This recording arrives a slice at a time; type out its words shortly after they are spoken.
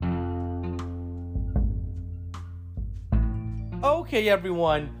Okay,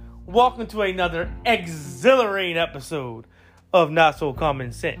 everyone, welcome to another exhilarating episode of Not So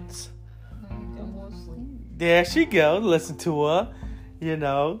Common Sense. There she goes, listen to her,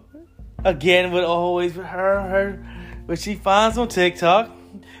 again with always her, what she finds on TikTok,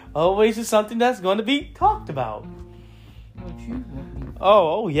 always is something that's going to be talked about. What you want?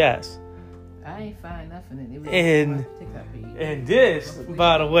 Oh, yes. I ain't find nothing in it. And this,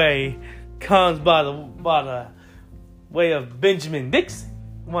 by the way, comes by the way of Benjamin Dixon,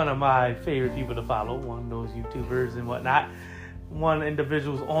 one of my favorite people to follow, one of those YouTubers and whatnot. One of the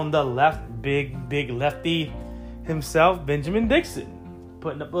individuals on the left, big lefty himself, Benjamin Dixon,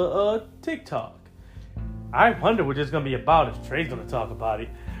 putting up a TikTok. I wonder what it's going to be about if Trey's going to talk about it.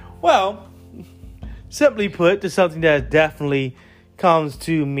 Well, simply put, there's something that definitely comes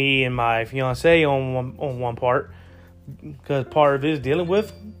to me and my fiance on one part, because part of it is dealing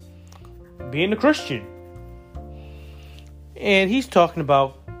with being a Christian. And he's talking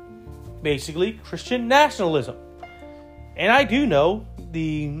about basically Christian nationalism. And I do know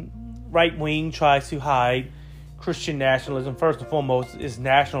the right wing tries to hide Christian nationalism. First and foremost is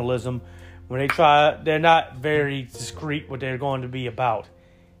nationalism. When they're not very discreet what they're going to be about.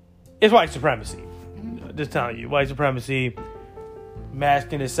 It's white supremacy. Just telling you, white supremacy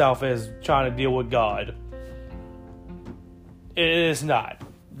masking itself as trying to deal with God. It's not.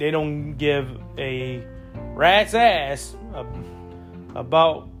 They don't give a rat's ass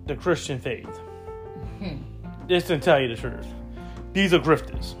about the Christian faith. Just to tell you the truth. These are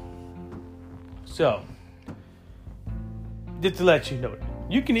grifters. So, just to let you know,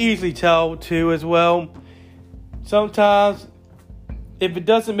 you can easily tell too as well. Sometimes, if it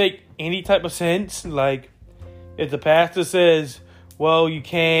doesn't make any type of sense, like if the pastor says, well, you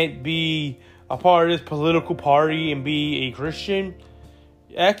can't be a part of this political party and be a Christian,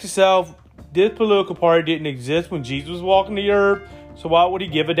 ask yourself, this political party didn't exist when Jesus was walking the earth, so why would he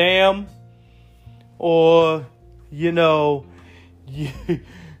give a damn? Or, you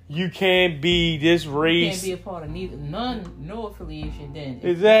can't be this race. You can't be a part of no affiliation then.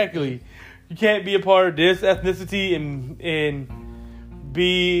 Exactly. You can't be a part of this ethnicity and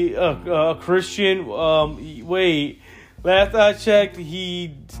be a Christian. Wait, last I checked,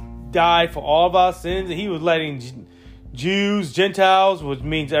 he died for all of our sins, and he was letting Jews, Gentiles, which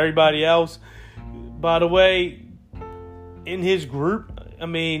means everybody else. By the way, in his group,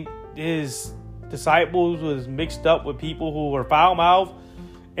 his disciples was mixed up with people who were foul-mouthed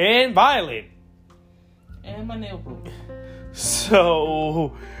and violent. And my nail broke.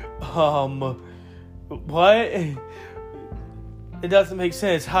 So, what? It doesn't make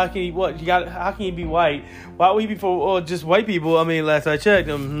sense. How can he be white? Why would he be for just white people? Last I checked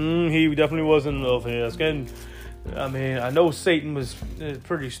him, he definitely wasn't of his skin. I know Satan was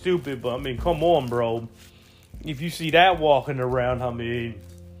pretty stupid, but come on, bro. If you see that walking around, you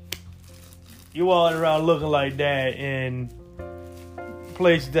walking around looking like that in a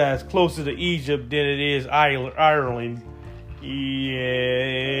place that's closer to Egypt than it is Ireland.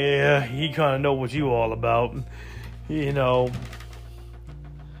 Yeah, he kind of know what you all about,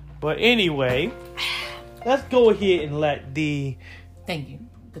 But anyway, let's go ahead and let the... Thank you.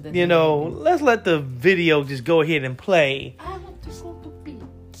 Let's let the video just go ahead and play. I want to go to bed.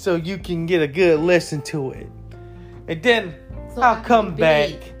 So you can get a good listen to it. And then I'll come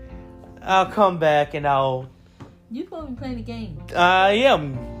back and I'll... You supposed to be playing the game. I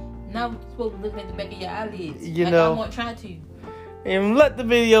am. Now you're supposed to look at the back of your eyelids. I won't try to. And let the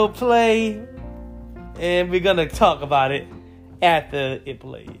video play. And we're going to talk about it after it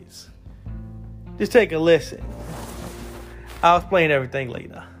plays. Just take a listen. I'll explain everything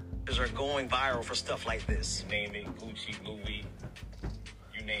later. Are going viral for stuff like this. Name it, Gucci, Louis,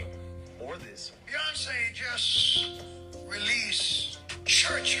 you name it. Or this. Beyonce just released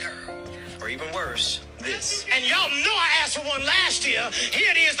Church Girl. Or even worse, this. And y'all know I asked for one last year.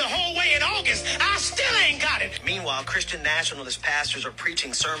 Here it is the whole way in August. I still ain't got it. Meanwhile, Christian nationalist pastors are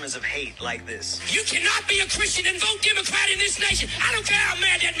preaching sermons of hate like this. You cannot be a Christian and vote Democrat in this nation. I don't care how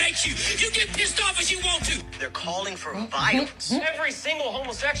mad that makes you. You get pissed off as you want to. They're calling for violence. Every single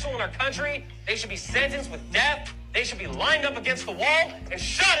homosexual in our country, they should be sentenced with death. They should be lined up against the wall and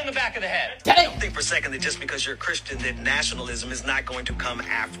shot in the back of the head. Don't think for a second that just because you're a Christian that nationalism is not going to come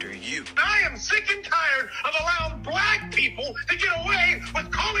after you. I am sick and tired of allowing black people to get away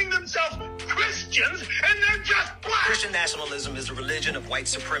with calling themselves Christians, and they're just black. Christian nationalism is a religion of white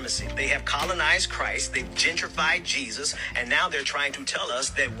supremacy. They have colonized Christ, they've gentrified Jesus, and now they're trying to tell us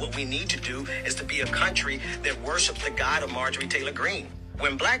that what we need to do is to be a country that worships the God of Marjorie Taylor Greene.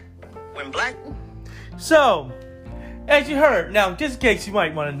 When black... So, as you heard, now just in case you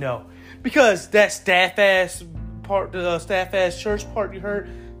might want to know, because that staff ass part, the staff-ass church part you heard,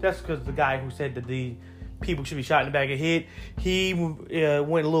 that's because the guy who said that the people should be shot in the back of the head, he went a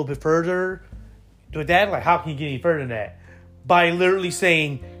little bit further with that. Like, how can you get any further than that? By literally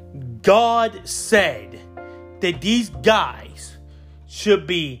saying, God said that these guys should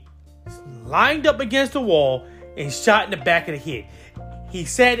be lined up against the wall and shot in the back of the head. He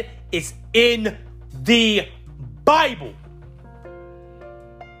said it's in the Bible.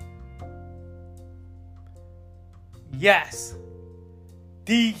 Yes.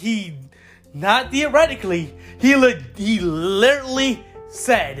 He not theoretically, he literally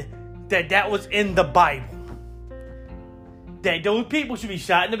said that was in the Bible. That those people should be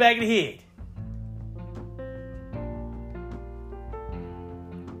shot in the back of the head.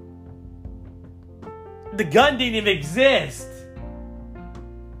 The gun didn't even exist.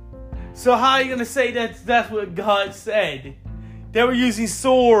 So how are you going to say that's what God said? They were using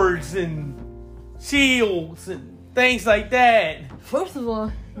swords and shields and things like that. First of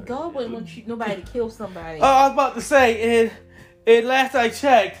all, God wouldn't want nobody to kill somebody. I was about to say, and last I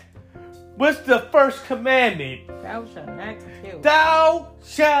checked, what's the first commandment? Thou shalt not kill. Thou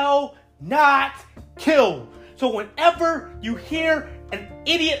shalt not kill. So whenever you hear an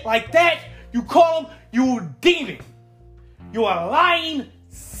idiot like that, you call him you demon. You are a lying,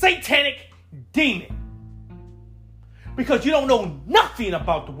 satanic demon. Because you don't know nothing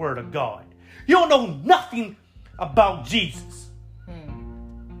about the Word of God. You don't know nothing about Jesus.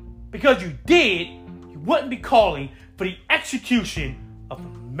 Because you did, you wouldn't be calling for the execution of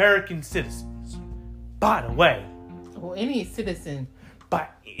American citizens. By the way. Or any citizen. But,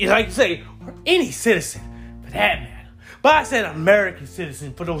 like you say, or any citizen for that matter. But I said American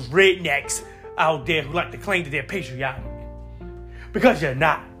citizen for those rednecks out there who like to claim that they're patriotic. Because you're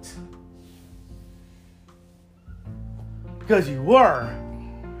not. Because you were.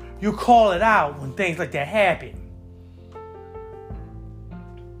 You call it out when things like that happen.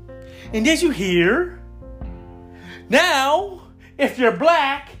 And did you hear? Now, if you're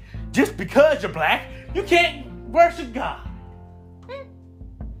black, just because you're black, you can't worship God.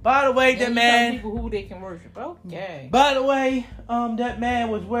 By the way, that man. People who they can worship. Okay. By the way, that man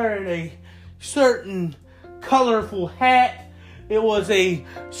was wearing a certain colorful hat. It was a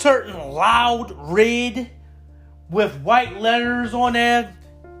certain loud red with white letters on there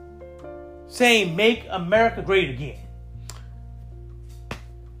saying "Make America Great Again."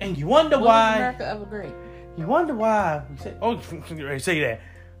 And you wonder why. Was America ever great? You wonder why we say. Oh, say that.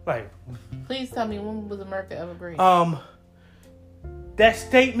 Like. Please tell me, when was America ever great? That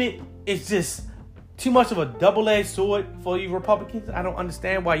statement is just too much of a double-edged sword for you Republicans. I don't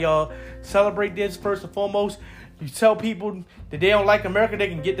understand why y'all celebrate this. First and foremost, you tell people that they don't like America, they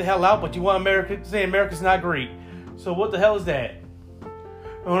can get the hell out, but you want America to say America's not great. So what the hell is that?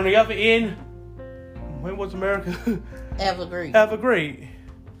 On the other end, when was America ever great? Ever great.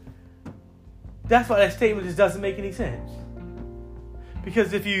 That's why that statement just doesn't make any sense.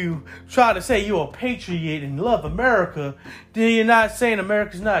 Because if you try to say you're a patriot and love America, then you're not saying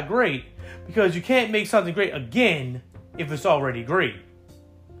America's not great. Because you can't make something great again if it's already great.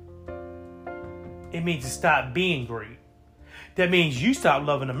 It means to stop being great. That means you stop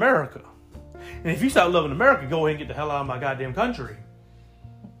loving America. And if you stop loving America, go ahead and get the hell out of my goddamn country.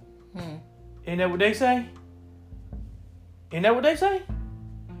 Ain't that what they say? Ain't that what they say?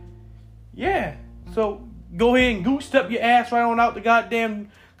 Yeah. So go ahead and goose step your ass right on out the goddamn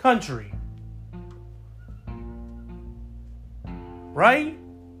country. Right?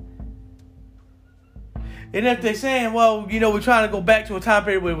 And if they're saying, well, you know, we're trying to go back to a time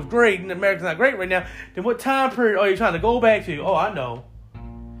period where it was great and America's not great right now, then what time period are you trying to go back to? Oh, I know.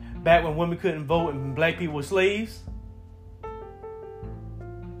 Back when women couldn't vote and black people were slaves?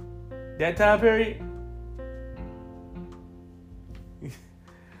 That time period?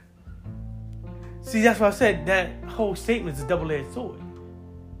 See, that's why I said that whole statement is a double-edged sword.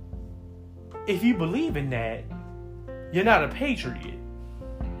 If you believe in that, you're not a patriot.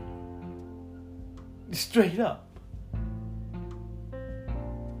 Straight up.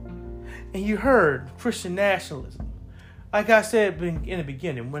 And you heard Christian nationalism. Like I said in the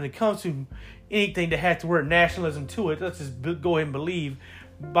beginning, when it comes to anything that has the word nationalism to it, let's just go ahead and believe,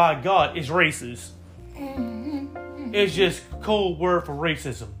 by God, it's racist. It's just a cold word for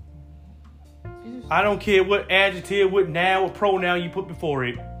racism. I don't care what adjective, what noun, what pronoun you put before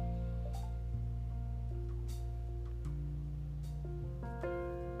it.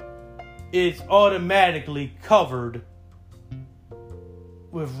 It's automatically covered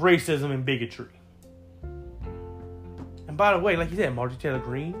with racism and bigotry. And by the way, like you said, Marjorie Taylor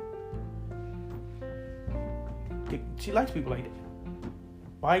Greene, she likes people like that.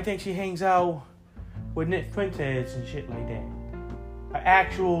 Why do you think she hangs out with Nick Fuentes and shit like that. An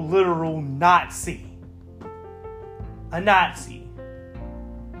actual, literal Nazi. A Nazi.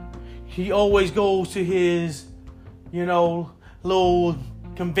 He always goes to his, little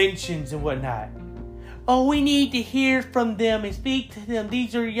conventions and whatnot. Oh, we need to hear from them and speak to them.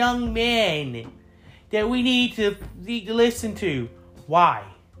 These are young men that we need to listen to. Why?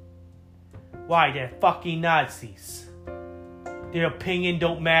 Why? They're fucking Nazis. Their opinion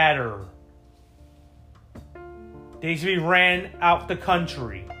don't matter. They should be ran out the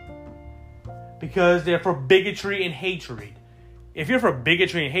country. Because they're for bigotry and hatred. If you're for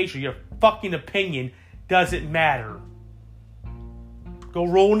bigotry and hatred, your fucking opinion doesn't matter. Go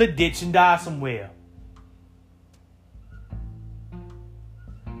roll in the ditch and die somewhere.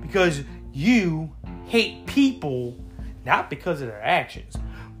 Because you hate people, not because of their actions,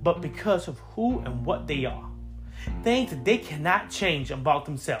 but because of who and what they are. Things that they cannot change about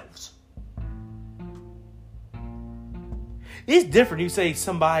themselves. It's different. You say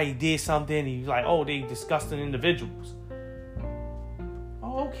somebody did something and you're like, oh, they disgusting individuals.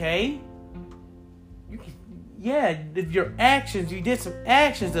 Oh, okay. If your actions, you did some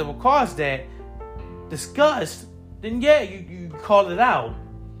actions that will cause that disgust, then yeah, you call it out.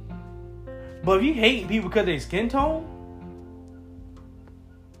 But if you hate people because of their skin tone,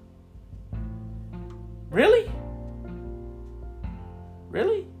 really?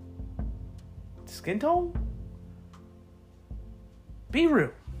 Really? Skin tone? Be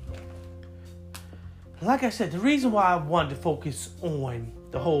real. Like I said, the reason why I wanted to focus on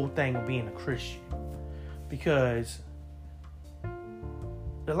the whole thing of being a Christian, because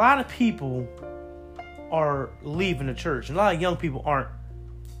a lot of people are leaving the church, and a lot of young people aren't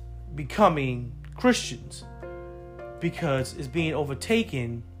becoming Christians because it's being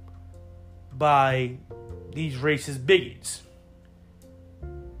overtaken by these racist bigots.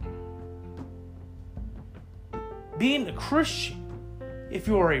 Being a Christian, if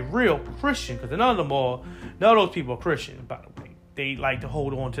you are a real Christian, because none of those people are Christian, by the way. They like to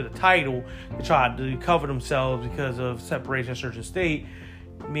hold on to the title to try to cover themselves because of separation of church and state,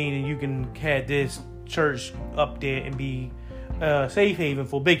 meaning you can have this church up there and be a safe haven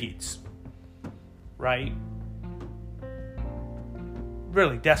for bigots, right?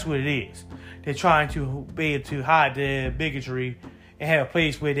 Really, that's what it is. They're trying to be able to hide their bigotry and have a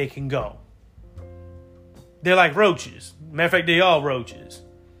place where they can go. They're like roaches. Matter of fact, they are roaches.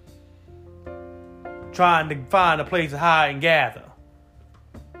 Trying to find a place to hide and gather.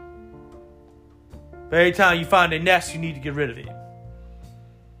 But every time you find a nest, you need to get rid of it.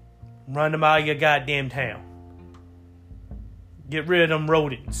 Run them out of your goddamn town. Get rid of them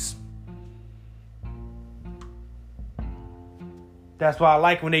rodents. That's why I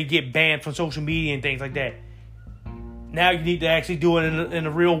like when they get banned from social media and things like that. Now you need to actually do it in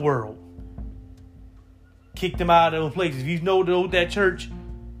the real world. Kick them out of those places. If you know that church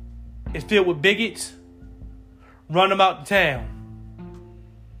is filled with bigots, run them out the town.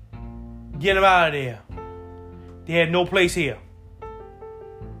 Get them out of there. They have no place here.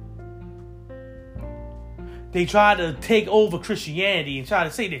 They try to take over Christianity and try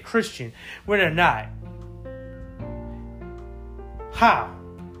to say they're Christian when they're not. How?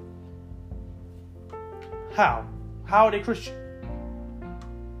 How are they Christian?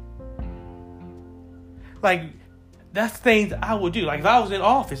 Like, that's things I would do. Like, if I was in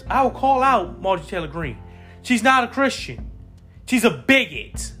office, I would call out Marjorie Taylor Greene. She's not a Christian. She's a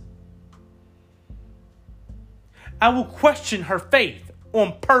bigot. I will question her faith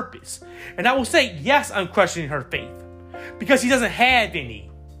on purpose. And I will say, yes, I'm questioning her faith. Because she doesn't have any.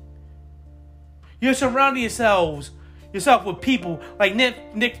 You're surrounding yourself with people like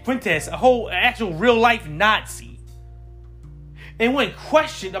Nick Fuentes, a whole actual real life Nazi. And when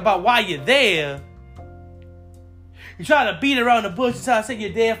questioned about why you're there, you try to beat around the bush and try to say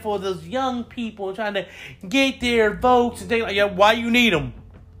you're there for those young people, trying to get their votes and things like that. Why you need them?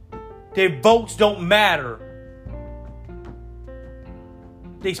 Their votes don't matter.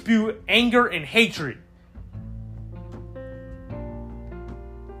 They spew anger and hatred.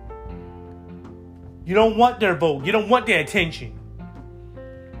 You don't want their vote. You don't want their attention.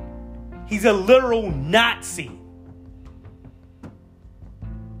 He's a literal Nazi.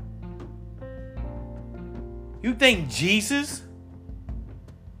 You think Jesus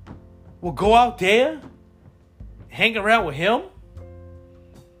will go out there, hang around with him?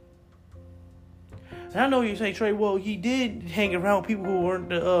 And I know you say, Trey, well, he did hang around with people who weren't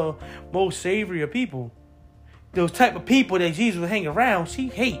the most savory of people. Those type of people that Jesus would hang around, she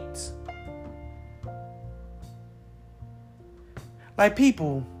hates. Like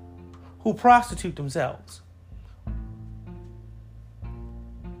people who prostitute themselves.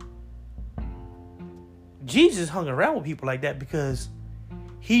 Jesus hung around with people like that because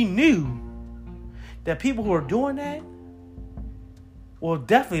he knew that people who are doing that, well,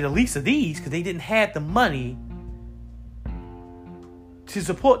 definitely the least of these, because they didn't have the money to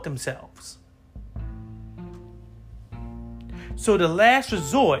support themselves. So the last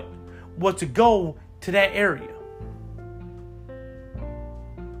resort was to go to that area,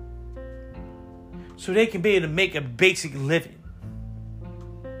 so they can be able to make a basic living.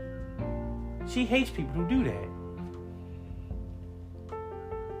 She hates people who do that,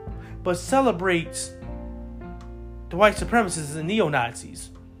 but celebrates the white supremacists and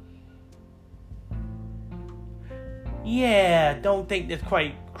neo-Nazis. Yeah, don't think that's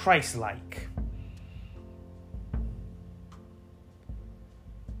quite Christ-like.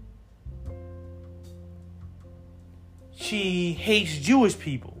 She hates Jewish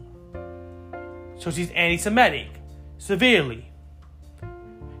people, so she's anti-Semitic, severely.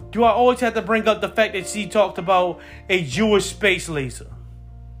 Do I always have to bring up the fact that she talked about a Jewish space laser?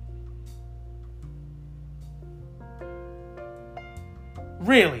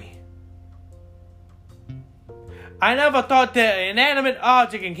 Really? I never thought that an inanimate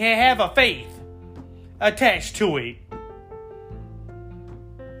object can have a faith attached to it.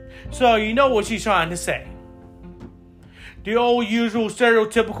 So you know what she's trying to say. The old usual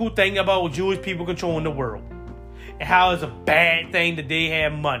stereotypical thing about Jewish people controlling the world. And how it's a bad thing that they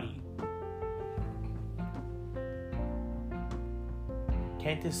have money.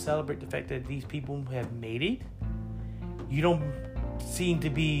 Can't this celebrate the fact that these people have made it? You don't seem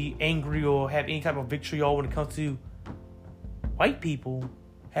to be angry or have any type of vitriol when it comes to white people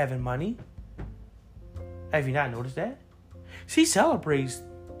having money. Have you not noticed that? She celebrates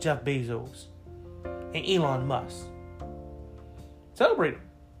Jeff Bezos and Elon Musk. Celebrate them.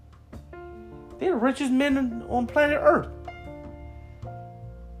 They're the richest men on planet Earth.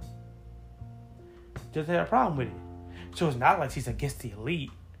 Just had a problem with it. So it's not like she's against the elite.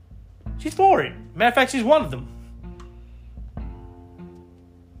 She's for it. Matter of fact, she's one of them.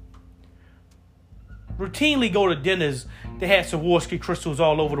 Routinely go to dinners that have Swarovski crystals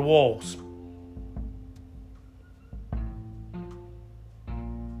all over the walls.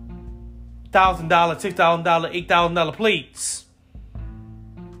 $1,000, $6,000, $8,000 plates.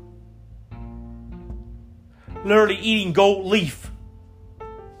 Literally eating gold leaf.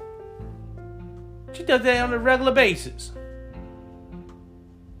 She does that on a regular basis.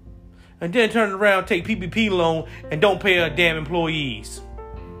 And then turn around, take PPP loan, and don't pay her damn employees.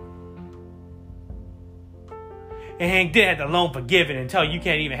 And then had the loan forgiven until you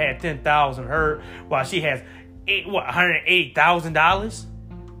can't even have $10,000 her while she has $180,000.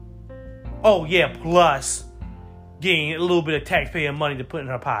 Oh yeah, plus getting a little bit of taxpayer money to put in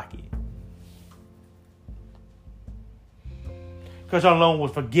her pocket. Because her loan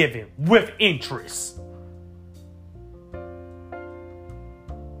was forgiven with interest.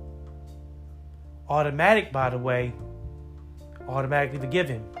 Automatic, by the way. Automatically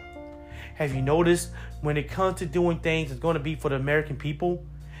forgiven. Have you noticed when it comes to doing things that's going to be for the American people,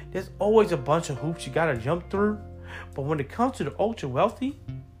 there's always a bunch of hoops you got to jump through. But when it comes to the ultra wealthy,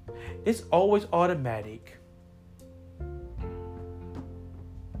 it's always automatic.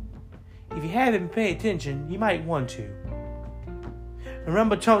 If you haven't been paying attention, you might want to.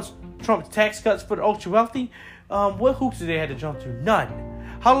 Remember Trump's tax cuts for the ultra wealthy? What hoops did they have to jump through?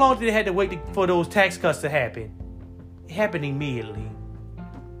 None. How long did they have to wait for those tax cuts to happen? It happened immediately.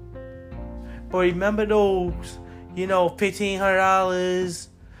 But remember those, $1,500,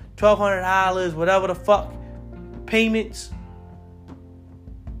 $1,200, whatever the fuck payments?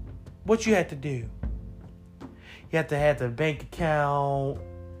 What you had to do? You had to have the bank account.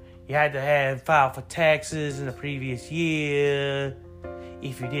 You had to have filed for taxes in the previous year.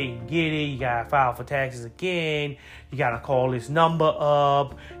 If you didn't get it, you gotta file for taxes again. You gotta call this number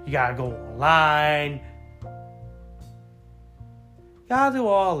up. You gotta go online. You gotta do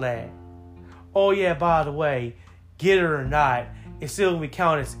all that. Oh yeah, by the way, get it or not, it's still gonna be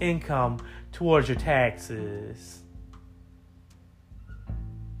counted as income towards your taxes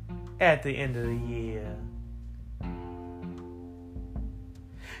at the end of the year.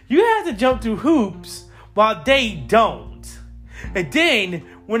 You have to jump through hoops while they don't. And then,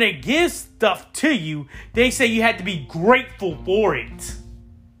 when they give stuff to you, they say you have to be grateful for it.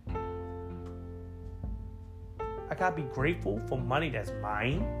 I gotta be grateful for money that's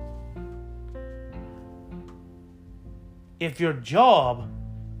mine? If your job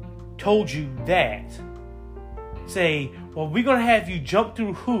told you that, say, well, we're gonna have you jump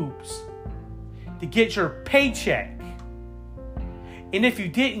through hoops to get your paycheck. And if you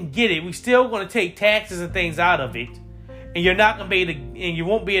didn't get it, we still gonna take taxes and things out of it. And you're not gonna be able to, and you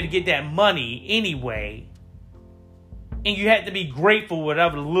won't be able to get that money anyway. And you have to be grateful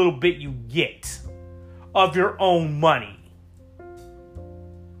whatever little bit you get of your own money.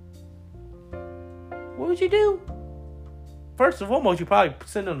 What would you do? First and foremost, you probably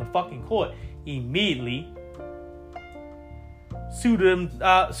send them to fucking court immediately. Sue them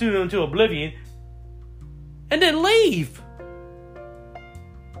to oblivion. And then leave.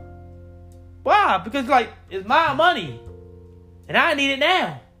 Why? Because, like, it's my money. And I need it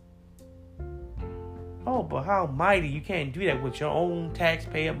now. Oh, but how mighty you can't do that with your own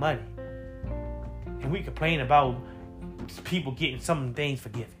taxpayer money. And we complain about people getting some things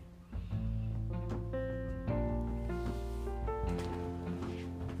forgiven.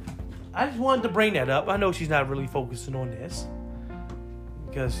 I just wanted to bring that up. I know she's not really focusing on this.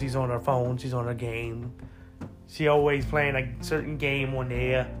 Because she's on her phone. She's on her game. She always playing a certain game on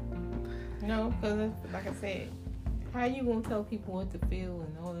there. No, because like I said, how you gonna tell people what to feel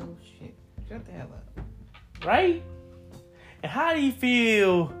and all those shit? Shut the hell up. Right? And how do you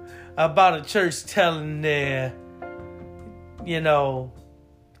feel about a church telling their, telling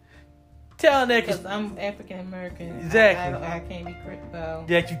their... Because I'm African American. Exactly. I can't be Christian.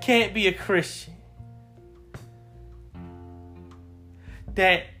 That you can't be a Christian.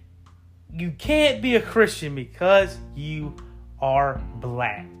 That you can't be a Christian because you are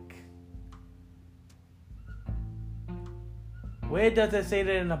black. Where does it say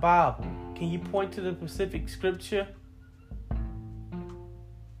that in the Bible? Can you point to the specific scripture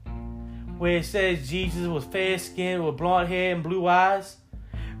where it says Jesus was fair-skinned with blonde hair and blue eyes?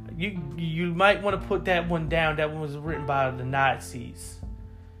 You might want to put that one down. That one was written by the Nazis.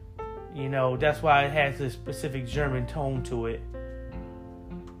 That's why it has a specific German tone to it.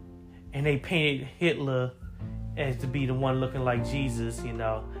 And they painted Hitler as to be the one looking like Jesus,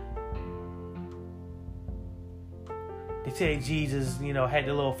 They said Jesus, had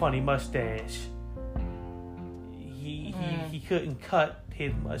the little funny mustache. He couldn't cut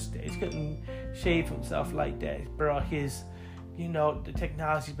his mustache. Couldn't shave himself like that. Bro, the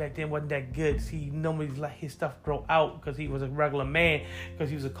technology back then wasn't that good. He normally let his stuff grow out because he was a regular man. Because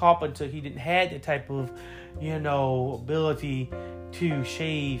he was a carpenter. He didn't have the type of, ability to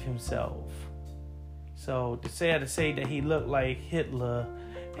shave himself. So to say that he looked like Hitler,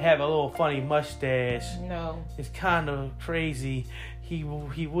 have a little funny mustache. No. It's kind of crazy. He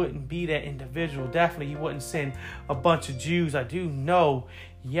wouldn't be that individual. Definitely he wouldn't send a bunch of Jews. I do know.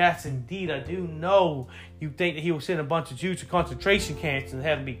 Yes, indeed, I do know. You think that he would send a bunch of Jews to concentration camps and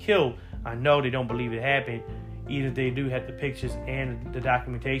have them be killed. I know they don't believe it happened. Either they do have the pictures and the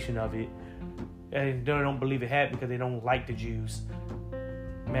documentation of it. And they don't believe it happened because they don't like the Jews.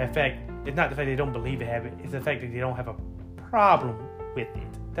 Matter of fact, it's not the fact they don't believe it happened. It's the fact that they don't have a problem with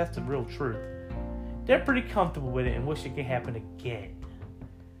it. That's the real truth. They're pretty comfortable with it and wish it can happen again.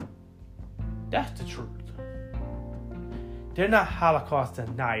 That's the truth. They're not Holocaust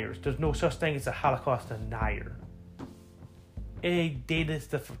deniers. There's no such thing as a Holocaust denier. That's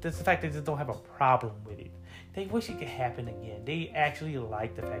the fact that they just don't have a problem with it. They wish it could happen again. They actually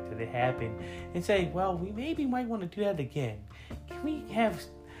like the fact that it happened and say, well, we maybe might want to do that again. Can we have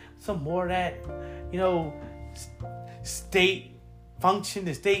some more of that, state function,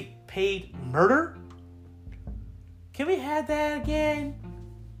 the state paid murder? Can we have that again?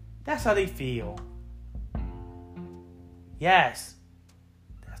 That's how they feel. Yes.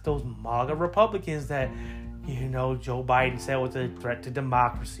 That's those MAGA Republicans that, Joe Biden said was a threat to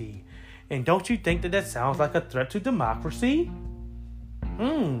democracy. And don't you think that sounds like a threat to democracy?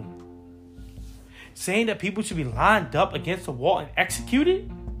 Saying that people should be lined up against a wall and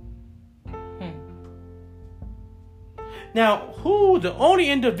executed? Now, who the only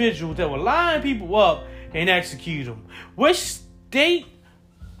individuals that will line people up and execute them? Which state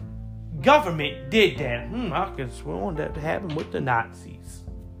government did that? I could swear that happened with the Nazis.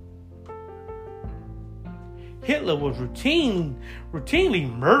 Hitler was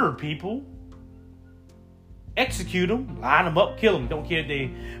routinely murder people. Execute them, line them up, kill them. Don't care if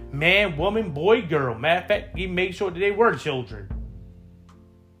they man, woman, boy, girl. Matter of fact, he made sure that they were children.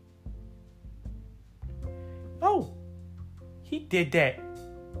 Oh, he did that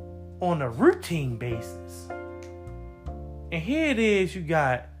on a routine basis. And here it is, you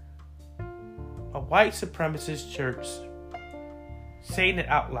got a white supremacist church saying it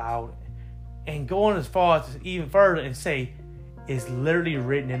out loud and going as far as even further and say it's literally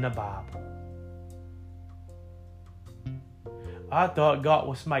written in the Bible. I thought God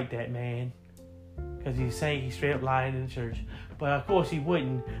would smite that man because he's saying he's straight up lying in the church. But of course he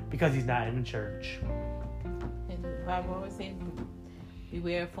wouldn't because he's not in the church. And the Bible always says,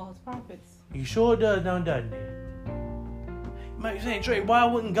 beware of false prophets. He sure does, doesn't he? You might be saying, Trey, why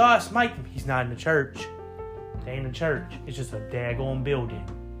wouldn't God smite him? He's not in the church. It ain't a church. It's just a daggone building.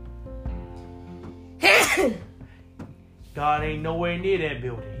 God ain't nowhere near that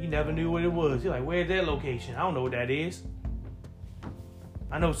building. He never knew what it was. He's like, where's that location? I don't know what that is.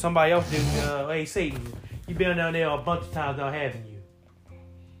 I know somebody else did. Hey, Satan, you been down there a bunch of times without having you.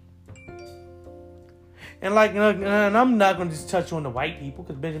 And and I'm not going to just touch on the white people,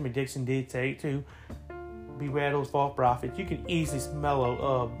 because Benjamin Dixon did say too, beware those false prophets. You can easily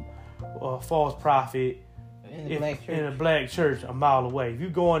smell a false prophet in a black church a mile away. If you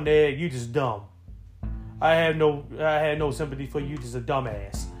go in there, you just dumb. I had no sympathy for you. Just a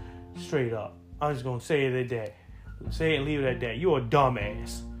dumbass, straight up. I'm just gonna say it at that. Say it and leave it at that. You're a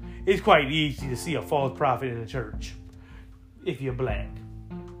dumbass. It's quite easy to see a false prophet in a church if you're black.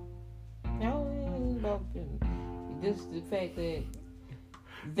 No, just the fact that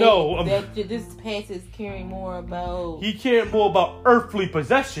this passage is caring more about. He cared more about earthly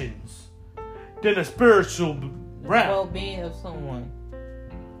possessions than a spiritual realm. Well-being of someone.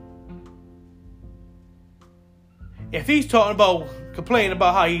 If he's talking about complaining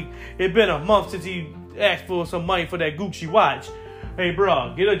about how it been a month since he asked for some money for that Gucci watch, hey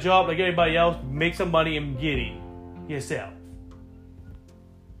bro, get a job like everybody else, make some money and get it yourself.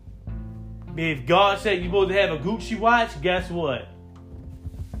 If God said you're supposed to have a Gucci watch, guess what?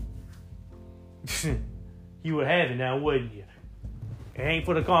 You would have it now, wouldn't you? It ain't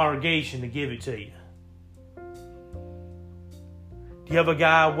for the congregation to give it to you. The other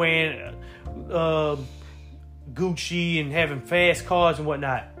guy wearing Gucci and having fast cars and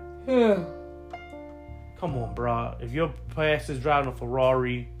whatnot. Come on, bro. If your pastor's driving a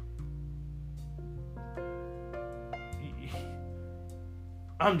Ferrari,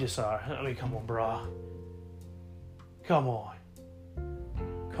 I'm just sorry. I mean, come on, bro. Come on.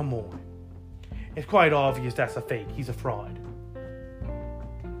 It's quite obvious that's a fake. He's a fraud.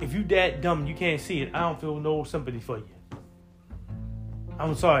 If you that dumb you can't see it, I don't feel no sympathy for you.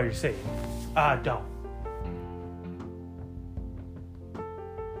 I'm sorry to say it. I don't.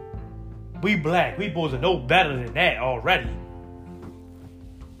 We black. We supposed to know better than that already.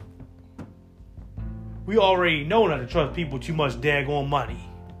 We already know not to trust people with too much daggone money.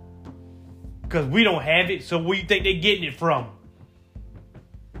 Because we don't have it, so where you think they're getting it from?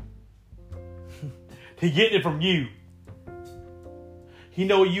 They're getting it from you. He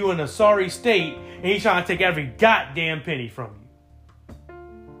know you in a sorry state, and he's trying to take every goddamn penny from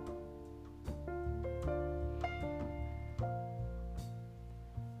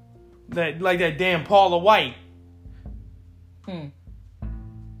you. Like that damn Paula White. You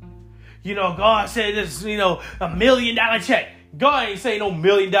know, God said this, $1 million check. God ain't saying no $1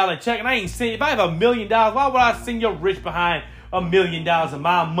 million check. And I ain't saying, if I have $1 million, why would I send your rich behind $1 million of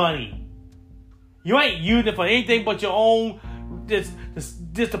my money? You ain't using it for anything but your own, just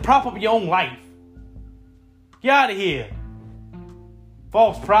to prop up your own life. Get out of here.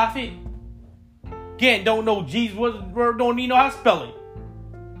 False prophet. Again, don't know Jesus' word, don't even know how to spell it.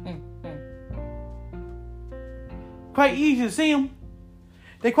 Quite easy to see them.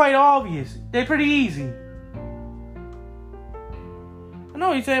 They're quite obvious. They're pretty easy. I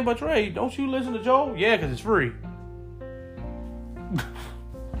know he's saying, but Trey, don't you listen to Joe? Yeah, because it's free.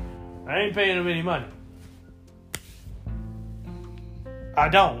 I ain't paying him any money. I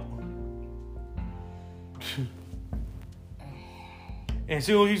don't. And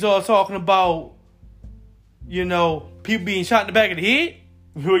soon as he starts talking about, people being shot in the back of the head,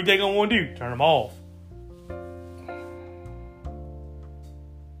 what do you think I'm going to do? Turn them off.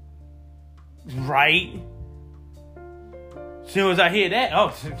 Right? As soon as I hear that,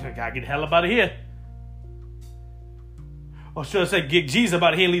 I gotta get the hell up out of here. Or should I say, get Jesus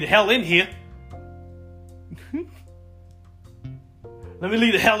about here and leave the hell in here. Let me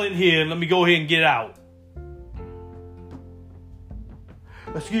leave the hell in here and let me go ahead and get out.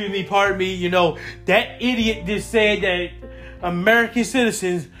 Excuse me, pardon me, that idiot just said that American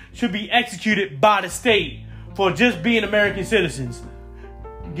citizens should be executed by the state for just being American citizens.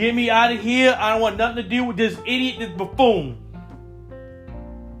 Get me out of here. I don't want nothing to do with this idiot, this buffoon.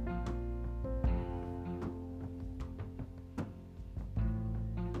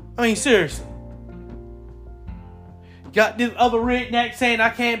 I mean, seriously. Got this other redneck saying I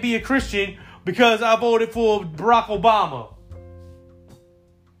can't be a Christian because I voted for Barack Obama.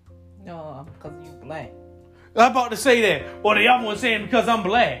 No, because you black. I'm about to say that. Or the other one saying because I'm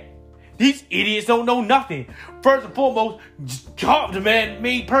black. These idiots don't know nothing. First and foremost, the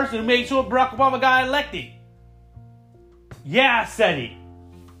main person who made sure Barack Obama got elected. Yeah, I said it.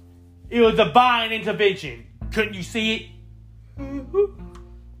 It was divine intervention. Couldn't you see it?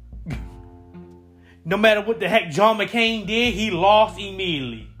 No matter what the heck John McCain did, he lost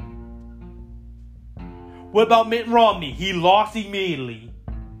immediately. What about Mitt Romney? He lost immediately.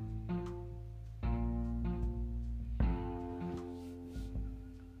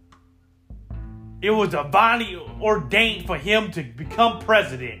 It was divinely ordained for him to become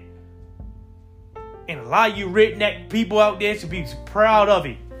president. And a lot of you redneck people out there should be proud of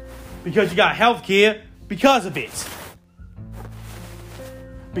it. Because you got health care because of it.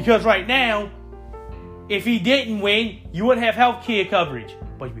 Because right now, if he didn't win, you wouldn't have health care coverage.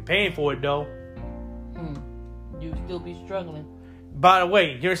 But you'd be paying for it though. You'd still be struggling. By the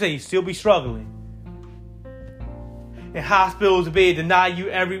way, you're saying you'd still be struggling. And hospitals will be able to deny you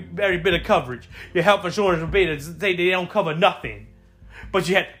every bit of coverage. Your health insurance will be able to say they don't cover nothing. But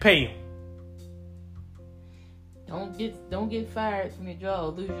you have to pay them. Don't get fired from your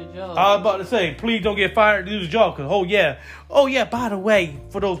job. Lose your job. I was about to say, please don't get fired and lose your job. Because, oh yeah, by the way,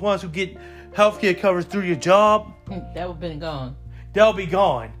 for those ones who get healthcare coverage through your job, that would have been gone. They'll be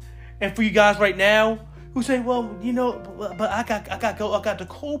gone. And for you guys right now who say, well, you know, but I got the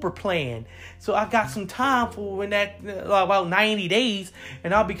Cobra plan, so I got some time for when that about 90 days,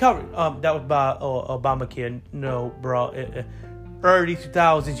 and I'll be covered. That was by Obamacare. No, bro. Early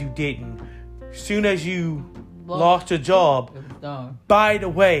 2000s, you didn't. As soon as you lost your job. By the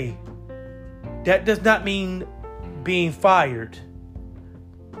way, that does not mean being fired.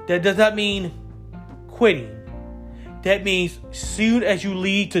 That does not mean quitting. That means soon as you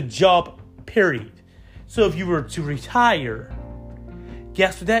leave the job, period. So if you were to retire,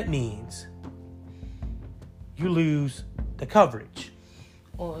 guess what that means? You lose the coverage.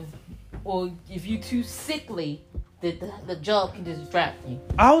 Or if you're too sickly, the job can just drop you.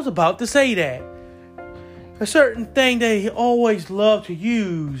 I was about to say that. A certain thing they always love to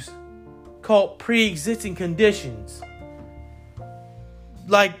use called pre-existing conditions.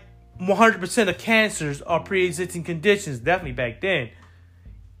 Like 100% of cancers are pre-existing conditions, definitely back then.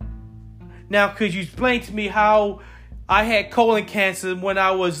 Now, could you explain to me how I had colon cancer when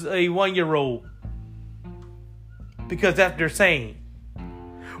I was a 1-year-old? Because that's what they're saying.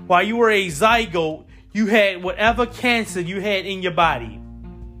 While you were a zygote, you had whatever cancer you had in your body.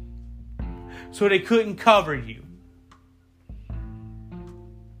 So they couldn't cover you.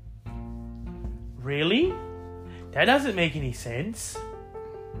 Really? That doesn't make any sense.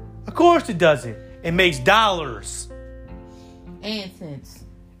 Of course it doesn't. It makes dollars. And cents.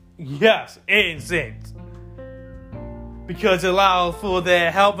 Yes, and cents. Because it allows for the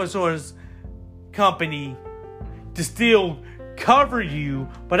health insurance company to still cover you,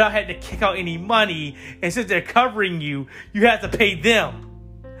 but not have to kick out any money. And since they're covering you, you have to pay them.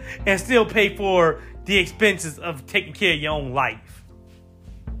 And still pay for the expenses of taking care of your own life.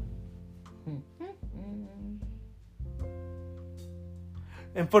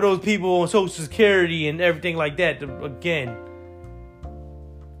 And for those people on Social Security and everything like that, again,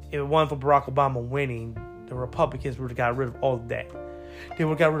 if it wasn't for Barack Obama winning, the Republicans would have got rid of all of that. They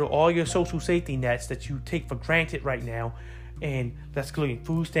would have got rid of all your social safety nets that you take for granted right now. And that's including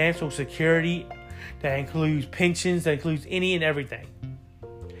food stamps, Social Security, that includes pensions, that includes any and everything.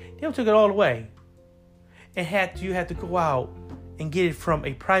 They took it all away. And you had to go out and get it from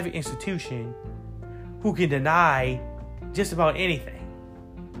a private institution who can deny just about anything,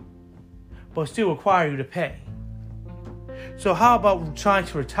 but still require you to pay. So how about trying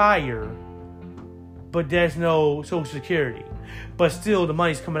to retire, but there's no Social Security, but still the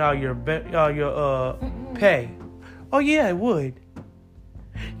money's coming out of your pay? Oh yeah, it would.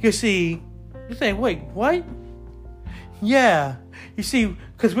 You see, you say, wait, what? Yeah, you see,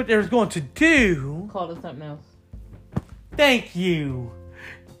 because what they're going to do... Call it something else. Thank you.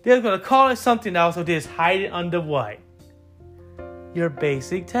 They're going to call it something else, or just hide it under what? Your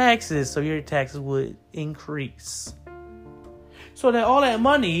basic taxes, so your taxes would increase. So that all that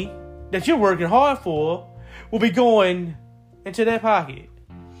money that you're working hard for will be going into their pocket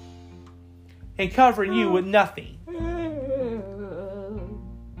and covering you with nothing.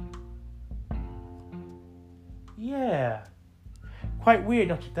 Yeah. Quite weird,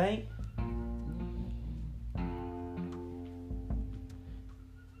 don't you think?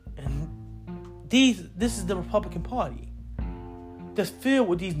 And this is the Republican Party that's filled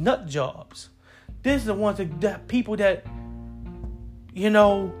with these nut jobs. This is the ones that people that, you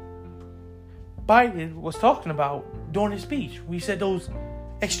know, Biden was talking about during his speech. We said those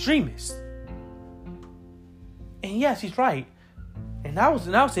extremists. And yes, he's right. And I would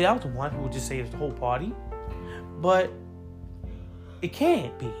say I was the one who would just say it's the whole party. But it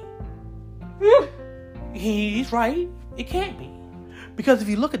can't be. He's right. It can't be. Because if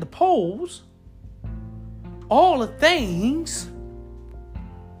you look at the polls, all the things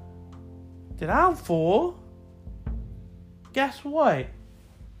that I'm for, guess what?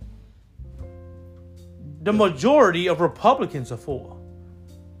 the majority of Republicans are for.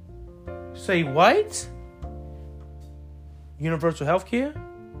 Say what? Universal health care?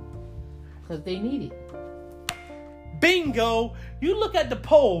 Because they need it. Bingo! You look at the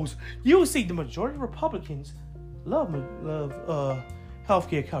polls, you will see the majority of Republicans love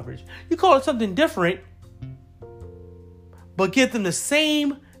healthcare coverage. You call it something different, but give them the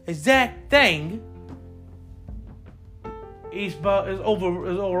same exact thing. Is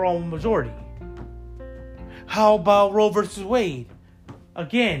overall majority. How about Roe versus Wade?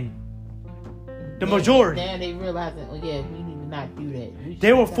 Again, the majority. Now they realizing, oh yeah, we need to not do that.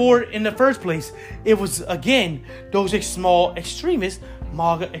 They were for it in the first place. It was, again, those small extremists,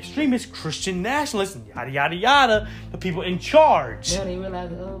 MAGA extremists, Christian nationalists, yada, yada, yada, the people in charge. Now they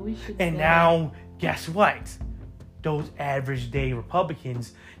realize, oh, we should. And now, guess what? Those average day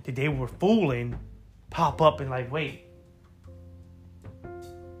Republicans that they were fooling pop up and like, wait.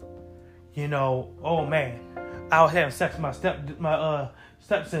 You know, oh man, I was having sex with my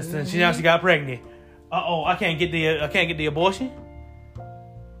stepsister, and she got pregnant. I can't get the abortion.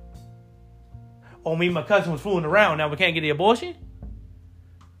 Oh, me and my cousin was fooling around. Now we can't get the abortion.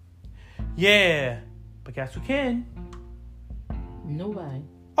 Yeah, but guess who can? Nobody.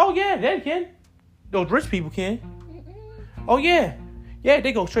 Oh yeah, they can. Those rich people can. Oh yeah,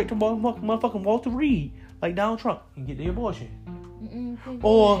 they go straight to motherfucking Walter Reed, like Donald Trump, and get the abortion.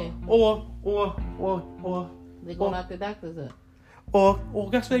 Or they go lock the doctors up. Or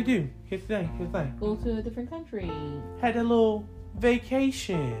guess what they do? Here's the thing. Go to a different country. Had a little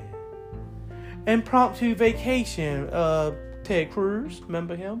vacation. Impromptu vacation. Ted Cruz,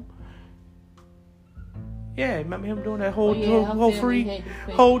 remember him? Yeah, remember him doing that whole freeze?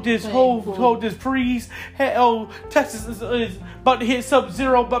 Texas is about to hit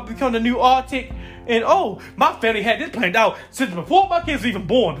sub-zero, about to become the new Arctic. And my family had this planned out since before my kids were even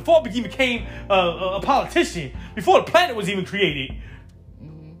born, before I became a politician, before the planet was even created.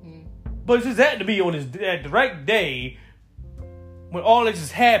 Mm-hmm. But it just had to be on that direct day when all this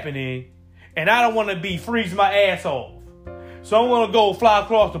is happening, and I don't want to be freezing my ass off. So I'm going to go fly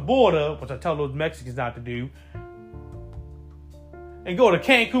across the border, which I tell those Mexicans not to do, and go to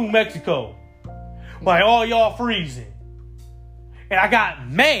Cancun, Mexico, while all y'all freezing. And I got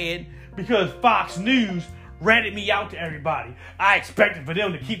mad because Fox News ratted me out to everybody. I expected for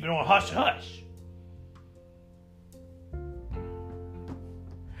them to keep it on hush-hush.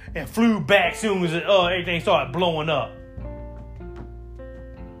 And flew back soon as everything started blowing up.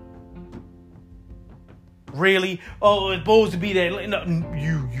 Really? Oh, it's supposed to be that. No,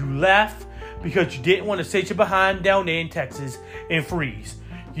 you left because you didn't want to sit your behind down there in Texas and freeze.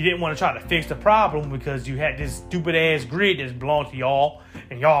 You didn't want to try to fix the problem because you had this stupid ass grid that's belonged to y'all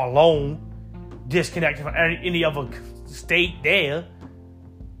and y'all alone, disconnected from any other state there,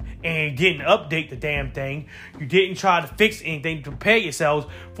 and you didn't update the damn thing. You didn't try to fix anything to prepare yourselves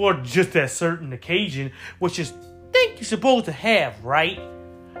for just that certain occasion, which is think you're supposed to have, right?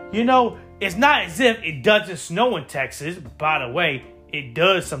 You know, it's not as if it doesn't snow in Texas. By the way, it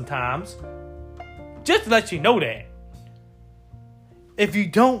does sometimes. Just to let you know that. If you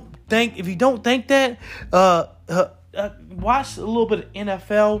don't think that, watch a little bit of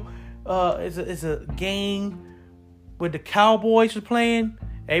NFL. It's a game where the Cowboys were playing.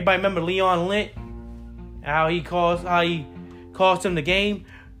 Everybody remember Leon Lent? How he cost them the game.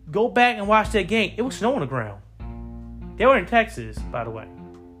 Go back and watch that game. It was snow on the ground. They were in Texas, by the way.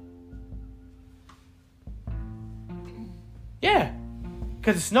 Yeah,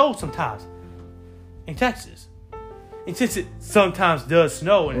 because it snows sometimes in Texas. And since it sometimes does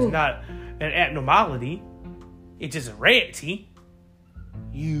snow and it's not an abnormality, it's just a rarity,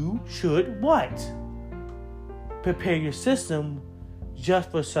 you should what? Prepare your system just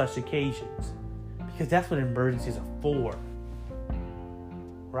for such occasions. Because that's what emergencies are for.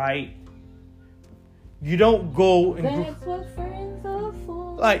 Right? You don't go and... That's what friends are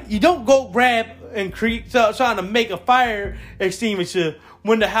for. Like, you don't go grab and trying to make a fire extinguisher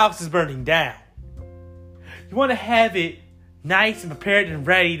when the house is burning down. You want to have it nice and prepared and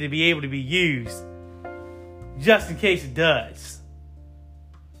ready to be able to be used. Just in case it does.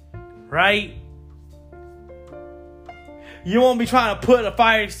 Right? You won't be trying to put a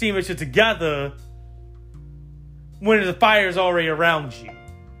fire extinguisher together when the fire is already around you.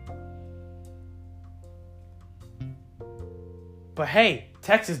 But hey,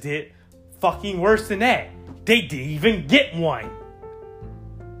 Texas did fucking worse than that. They didn't even get one.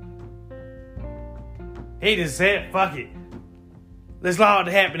 They just said, fuck it. Let's allow it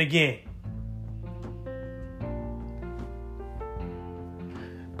to happen again.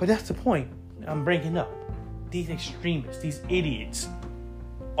 But that's the point I'm bringing up. These extremists, these idiots,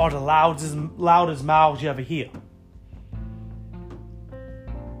 are the loudest mouths you ever hear.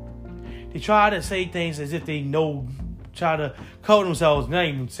 They try to say things as if they know, try to call themselves, not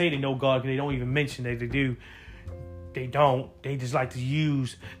even say they know God, because they don't even mention that they do. They don't. They just like to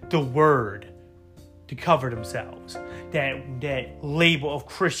use the word to cover themselves. That label of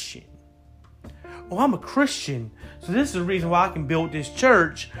Christian. Oh, I'm a Christian, so this is the reason why I can build this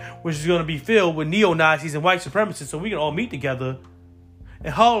church, which is going to be filled with neo-Nazis and white supremacists, so we can all meet together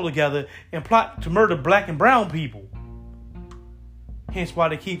and huddle together and plot to murder black and brown people. Hence why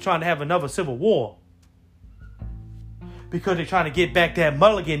they keep trying to have another civil war. Because they're trying to get back that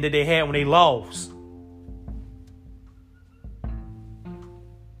mulligan that they had when they lost.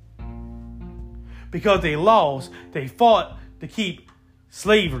 Because they lost, they fought to keep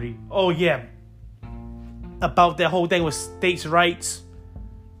slavery. Oh yeah. About that whole thing with states' rights.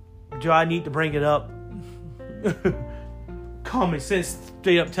 Do I need to bring it up? Common sense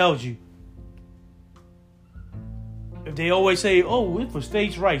straight up tells you. If they always say, oh, it's for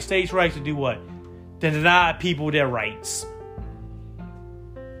states' rights to do what? Then deny people their rights.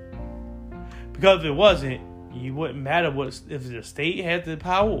 Because if it wasn't, it wouldn't matter if the state had the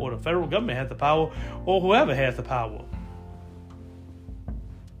power or the federal government had the power or whoever has the power.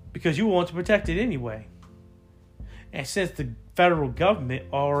 Because you want to protect it anyway. And since the federal government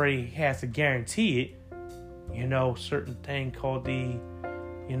already has to guarantee it, certain thing called the,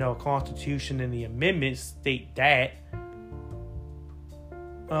 Constitution and the amendments state that,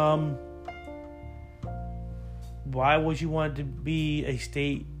 why would you want it to be a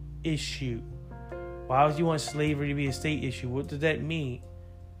state issue? Why would you want slavery to be a state issue? What does that mean?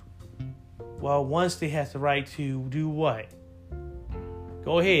 Well, one state has the right to do what?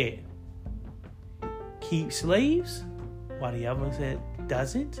 Go ahead. Keep slaves? While the other one said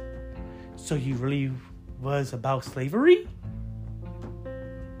doesn't? So you really was about slavery?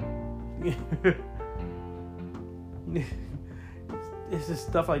 It's just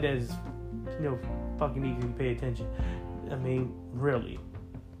stuff like that is, fucking easy to pay attention. I mean, really.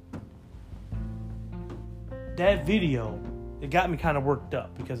 That video, it got me kind of worked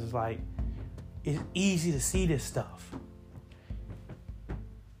up because it's like, it's easy to see this stuff.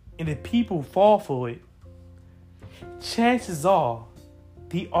 And if people fall for it, chances are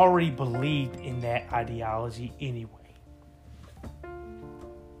they already believed in that ideology anyway.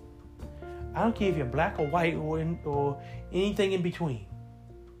 I don't care if you're black or white or anything in between.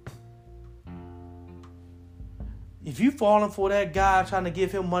 If you falling for that guy trying to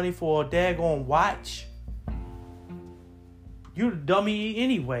give him money for a daggone watch, you're a dummy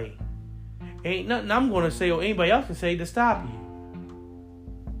anyway. Ain't nothing I'm going to say or anybody else can say to stop you.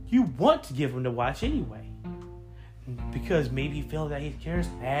 You want to give him the watch anyway. Because maybe you feel that he's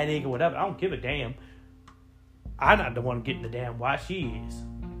charismatic or whatever. I don't give a damn. I'm not the one getting the damn watch. He is.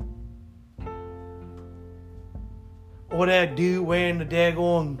 Or that dude wearing the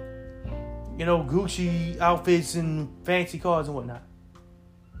daggone, Gucci outfits and fancy cars and whatnot.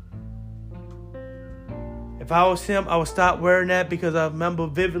 If I was him, I would stop wearing that because I remember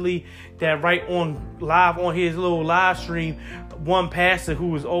vividly that right on live on his little live stream, one pastor who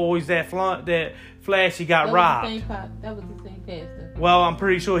was always that flashy got robbed. That was the same pastor. Well, I'm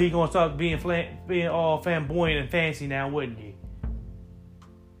pretty sure he's gonna start being all flamboyant and fancy now, wouldn't he?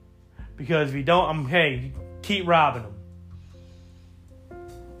 Because if he don't, keep robbing him.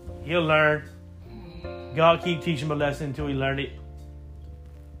 He'll learn. God keep teaching him a lesson until he learned it.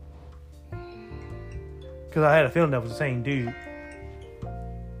 Because I had a feeling that was the same dude.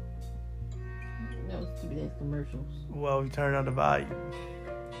 That was stupid ass commercials. Well, we turn on the volume.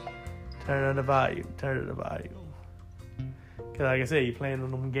 Turn on the volume. Because like I said, you playing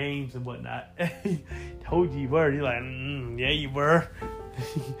on them games and whatnot. Told you were. You're like, yeah, you were.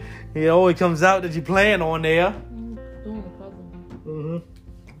 It always comes out that you playing on there. Doing the puzzle. Mm-hmm.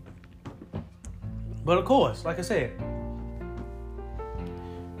 But of course, like I said,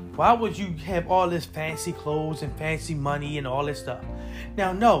 why would you have all this fancy clothes and fancy money and all this stuff?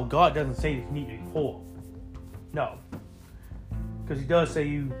 Now, no, God doesn't say that you need to be poor. No. Because he does say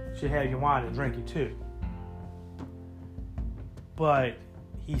you should have your wine and drink it too. But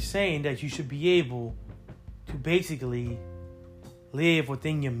he's saying that you should be able to basically live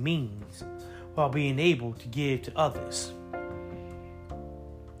within your means while being able to give to others.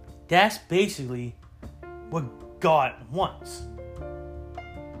 That's basically what God wants.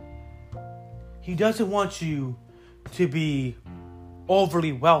 He doesn't want you to be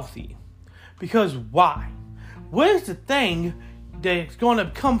overly wealthy. Because why? Where's the thing that's going to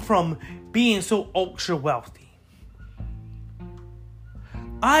come from being so ultra wealthy?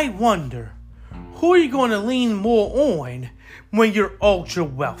 I wonder Who are you going to lean more on when you're ultra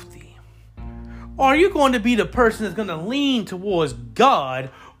wealthy? Are you going to be the person that's going to lean towards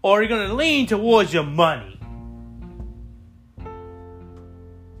God, or are you going to lean towards your money?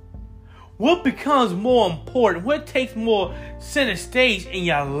 What becomes more important? What takes more center stage in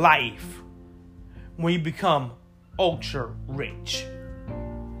your life when you become ultra rich?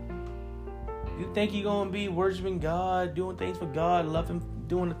 You think you're going to be worshiping God, doing things for God, loving,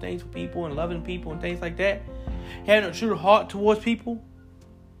 doing the things for people and loving people and things like that? Having a true heart towards people?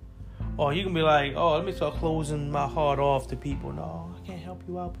 Or you can be like, oh, let me start closing my heart off to people. No, I can't help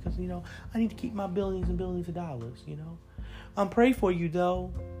you out because, I need to keep my billions and billions of dollars, I'm praying for you,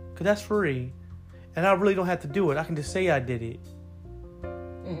 though, because that's free. And I really don't have to do it. I can just say I did it.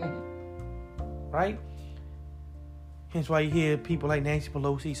 Mm-hmm. Right? Hence why you hear people like Nancy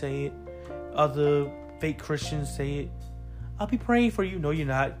Pelosi say it. Other fake Christians say it. I'll be praying for you. No, you're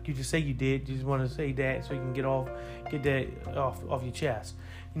not. You just say you did. You just want to say that so you can get that off your chest.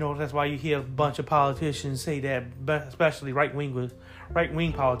 That's why you hear a bunch of politicians say that, especially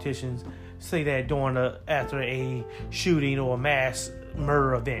right-wing politicians say that after a shooting or a mass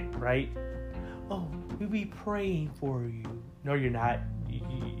murder event, right? Oh, we'll be praying for you. No, you're not.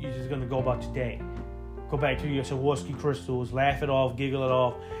 You're just going to go about your day. Go back to your Swarovski crystals, laugh it off, giggle it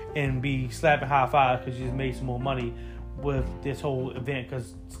off, and be slapping high fives because you just made some more money with this whole event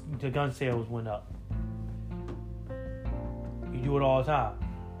because the gun sales went up. You do it all the time.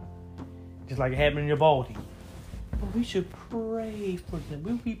 Just like it happened in your Baldy. But we should pray for them.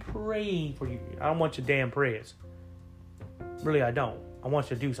 We'll be praying for you. I don't want your damn prayers. Really, I don't. I want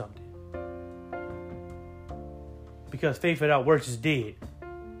you to do something. Because faith without works is dead.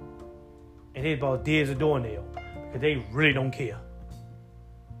 And they're about dead as a doornail. Because they really don't care.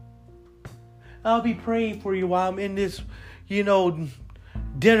 I'll be praying for you while I'm in this,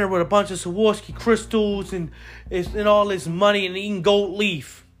 dinner with a bunch of Swarovski crystals and all this money and eating gold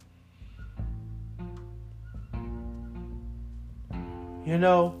leaf.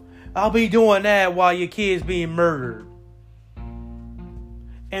 I'll be doing that while your kid's being murdered.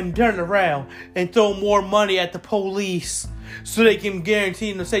 And turn around and throw more money at the police so they can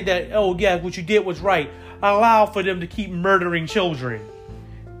guarantee them to say that, oh yeah, what you did was right. Allow for them to keep murdering children.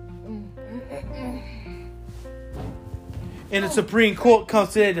 And the Supreme Court comes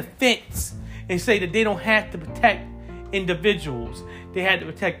to their defense and say that they don't have to protect individuals. They have to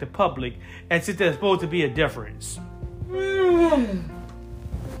protect the public. And since there's supposed to be a difference.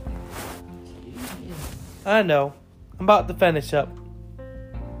 I know. I'm about to finish up.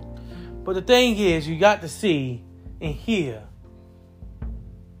 But the thing is, you got to see and hear.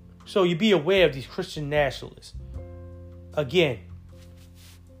 So you be aware of these Christian nationalists. Again,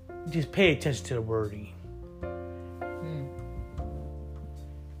 just pay attention to the wording.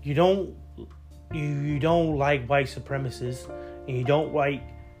 You don't like white supremacists, and you don't like,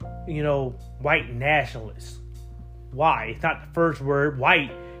 white nationalists. Why? It's not the first word,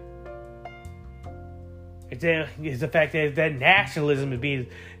 white. It's the fact that nationalism is being the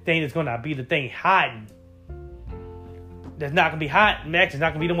thing that's going to be the thing hiding. That's not going to be hot. Max is not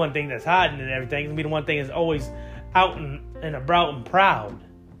going to be the one thing that's hiding and everything. It's going to be the one thing that's always out and about and proud.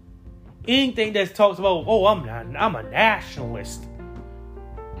 Anything that talks about, oh, I'm a nationalist.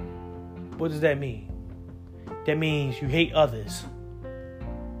 What does that mean? That means you hate others.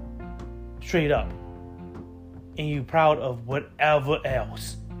 Straight up. And you're proud of whatever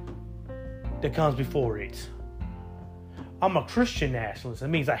else that comes before it. I'm a Christian nationalist. That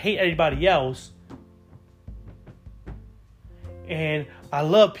means I hate everybody else. And I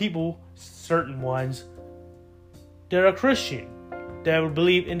love people, certain ones, that are Christian. That would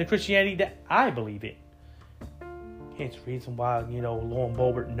believe in the Christianity that I believe in. Hence the reason why, Lauren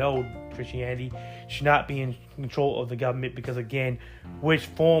Boebert knows Christianity should not be in control of the government because, again, which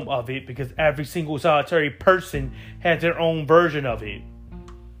form of it? Because every single solitary person has their own version of it.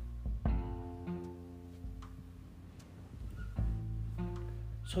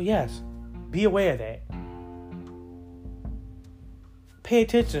 So yes, be aware of that. Pay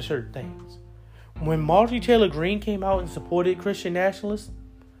attention to certain things. When Marjorie Taylor Greene came out and supported Christian nationalists,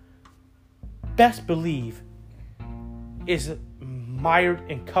 best believe is mired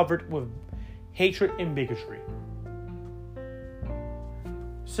and covered with hatred and bigotry.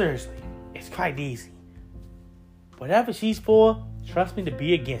 Seriously, it's quite easy. Whatever she's for, trust me to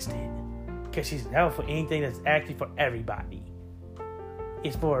be against it. Because she's never for anything that's actually for everybody.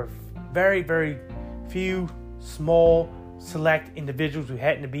 It's for very, very few, small, select individuals who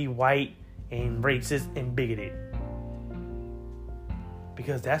happen to be white and racist and bigoted.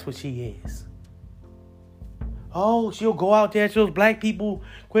 Because that's what she is. Oh, she'll go out there to those black people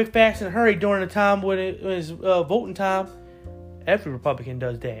quick, fast, and hurry during the time when it's voting time. Every Republican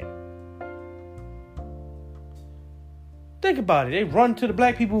does that. Think about it. They run to the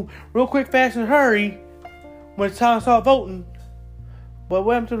black people real quick, fast, and hurry when it's time to start voting. But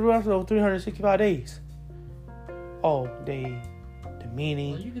what happened to the rest of those 365 days? Oh, they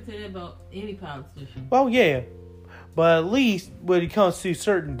demeaning. Well, you can say that about any politician. Well, yeah. But at least when it comes to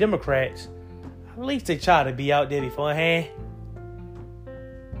certain Democrats, at least they try to be out there beforehand.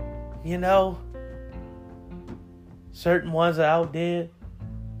 You know? Certain ones are out there.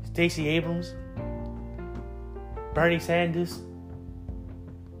 Stacey Abrams. Bernie Sanders.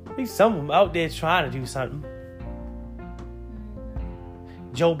 At least some of them out there trying to do something.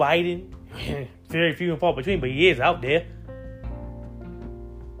 Joe Biden. Very few and far between, but he is out there.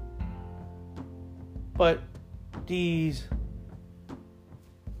 But these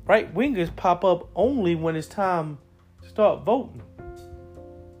right-wingers pop up only when it's time to start voting.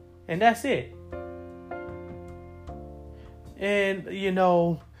 And that's it. And, you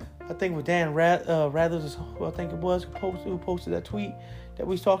know, I think with Dan Rathers, I think it was, who posted that tweet that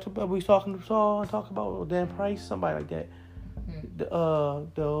we talked about, or Dan Price, somebody like that. The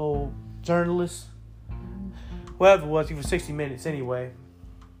old journalist, whoever it was, he was 60 Minutes anyway,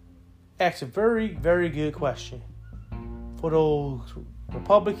 asked a very, very good question for those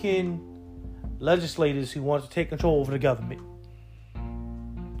Republican legislators who want to take control over the government.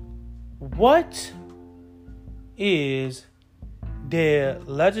 What is their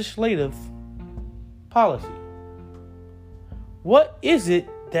legislative policy? What is it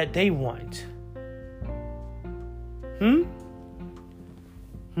that they want?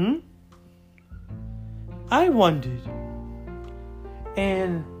 I wondered.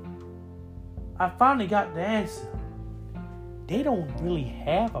 And I finally got the answer. They don't really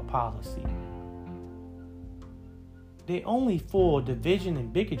have a policy. They only for division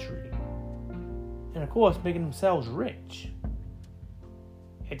and bigotry. And of course, making themselves rich.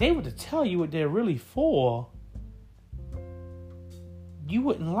 If they were to tell you what they're really for, you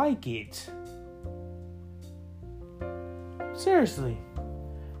wouldn't like it. Seriously.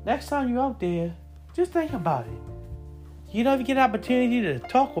 Next time you're out there, just think about it. You know, if you get an opportunity to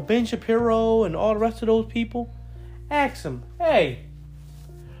talk with Ben Shapiro and all the rest of those people, ask them, hey,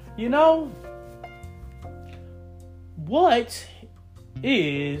 you know, what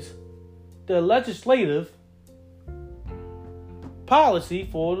is the legislative policy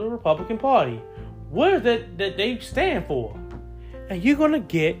for the Republican Party? What is it that they stand for? And you're going to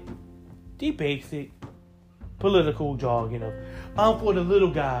get the basic political jargon of, I'm for the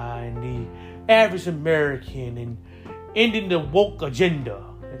little guy and the average American and ending the woke agenda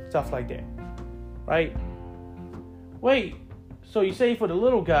and stuff like that. Right? Wait, so you say for the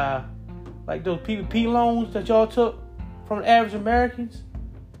little guy, like those PPP loans that y'all took from the average Americans,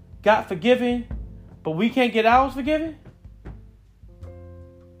 got forgiven, but we can't get ours forgiven?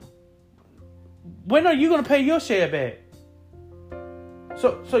 When are you going to pay your share back?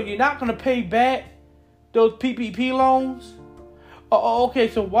 So you're not going to pay back those PPP loans? Oh, okay,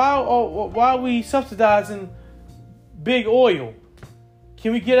 so why are we subsidizing big oil?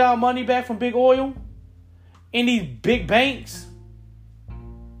 Can we get our money back from big oil? In these big banks?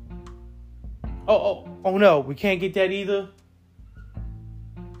 Oh no, we can't get that either.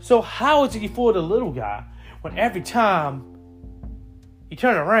 So how is it for the little guy when every time you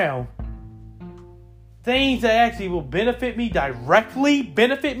turn around, things that actually will benefit me, directly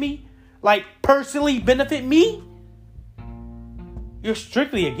benefit me, like personally benefit me, you're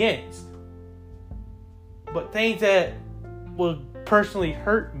strictly against. But things that will personally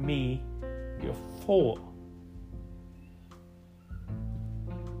hurt me, you're for.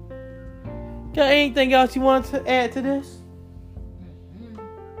 Got anything else you want to add to this?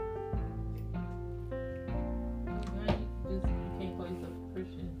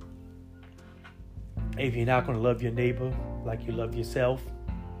 If you're not going to love your neighbor like you love yourself.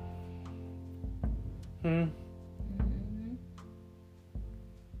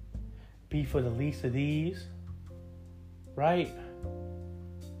 Be for the least of these. Right?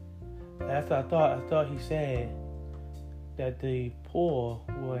 That's what I thought he said that the poor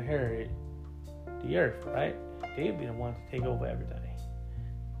will inherit the earth, right? They'll be the ones to take over everything.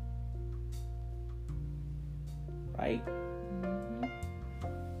 Right?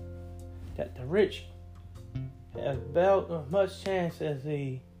 That the rich have about as much chance as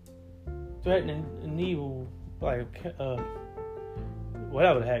the threatening and evil, like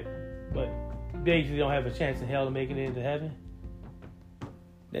whatever the heck, but basically don't have a chance in hell to make it into heaven.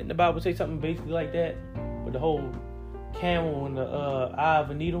 Didn't the Bible say something basically like that? With the whole camel and the eye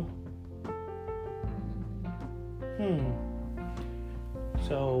of a needle.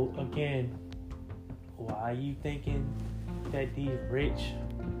 So again, why are you thinking that these rich,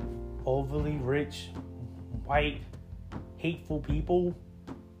 overly rich, white, hateful people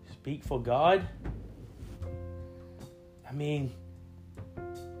speak for God? I mean,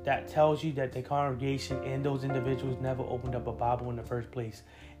 that tells you that the congregation and those individuals never opened up a Bible in the first place.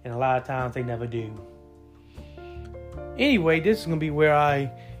 And a lot of times they never do. Anyway, this is going to be where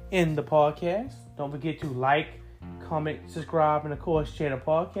I end the podcast. Don't forget to like, comment, subscribe, and of course, share the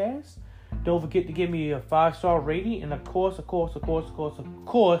podcast. Don't forget to give me a 5-star rating. And of course, go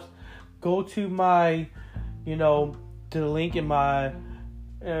to my, to the link in my,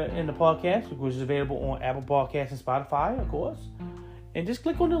 in the podcast, which is available on Apple Podcasts and Spotify, of course. And just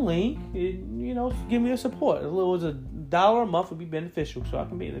click on the link, and, give me a support. As little as $1 a month would be beneficial, so I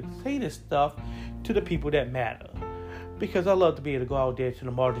can be able to say this stuff to the people that matter. Because I love to be able to go out there to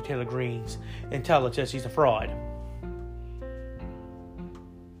the Marjorie Taylor Greens and tell her that she's a fraud.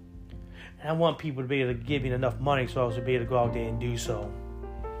 And I want people to be able to give me enough money so I can be able to go out there and do so.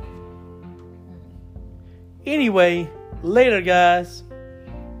 Anyway, later, guys.